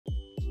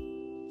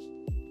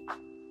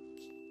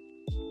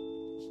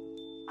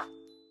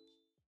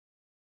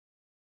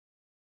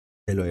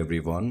Hello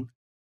everyone,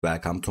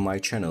 welcome to my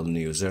channel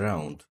News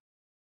Around.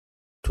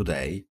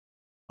 Today,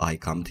 I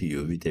come to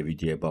you with a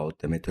video about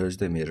Demet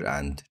Özdemir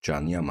and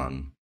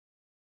Yaman.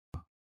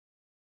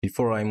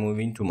 Before I move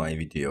into my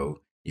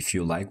video, if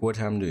you like what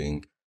I'm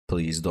doing,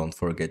 please don't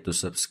forget to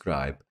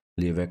subscribe,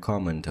 leave a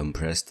comment and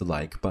press the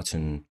like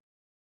button.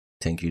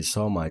 Thank you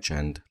so much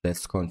and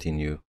let's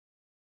continue.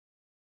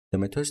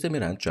 Demet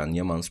Özdemir and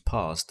Yaman's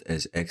past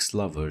as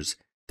ex-lovers,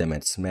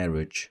 Demet's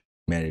marriage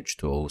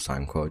to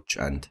Oğuzhan Koç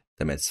and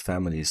Demet's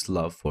family's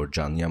love for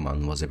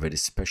Yaman was a very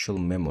special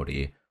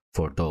memory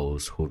for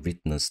those who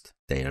witnessed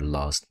their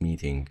last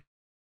meeting.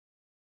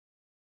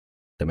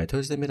 Demet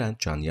Özdemir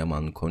and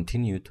Yaman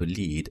continue to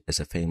lead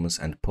as a famous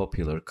and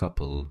popular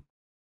couple.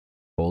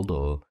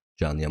 Although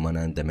Yaman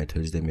and Demet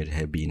Özdemir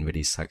have been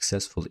very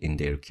successful in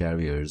their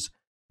careers,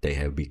 they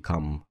have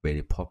become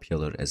very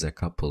popular as a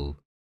couple.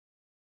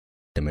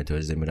 Demet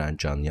Özdemir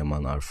and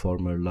Yaman are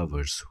former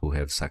lovers who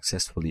have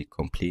successfully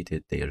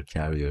completed their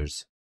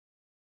careers.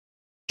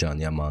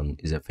 Yaman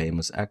is a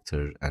famous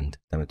actor and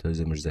Demet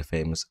Özdemir is a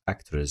famous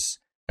actress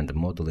and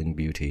modeling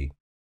beauty.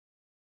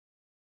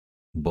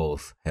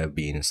 Both have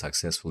been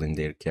successful in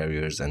their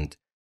careers and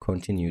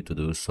continue to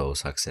do so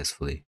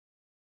successfully.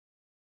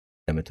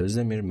 Demet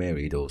Özdemir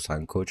married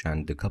Oğuzhan Koç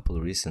and the couple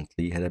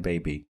recently had a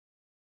baby.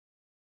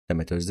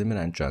 Demet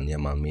Özdemir and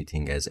Yaman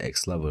meeting as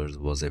ex-lovers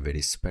was a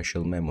very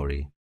special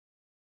memory.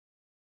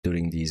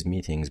 During these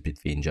meetings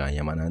between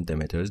Yaman and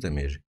Demet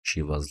Özdemir,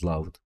 she was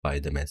loved by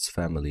Demet's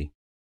family.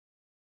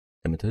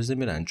 Demet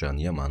Özdemir and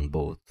Yaman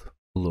both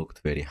looked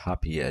very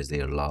happy as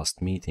their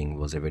last meeting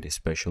was a very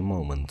special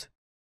moment.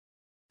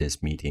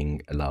 This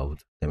meeting allowed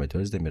Demet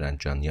Özdemir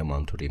and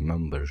Yaman to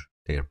remember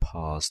their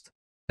past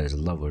as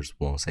lovers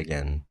once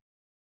again.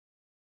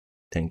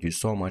 Thank you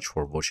so much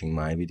for watching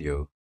my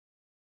video.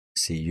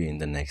 See you in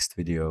the next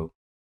video.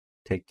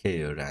 Take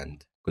care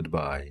and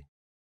goodbye.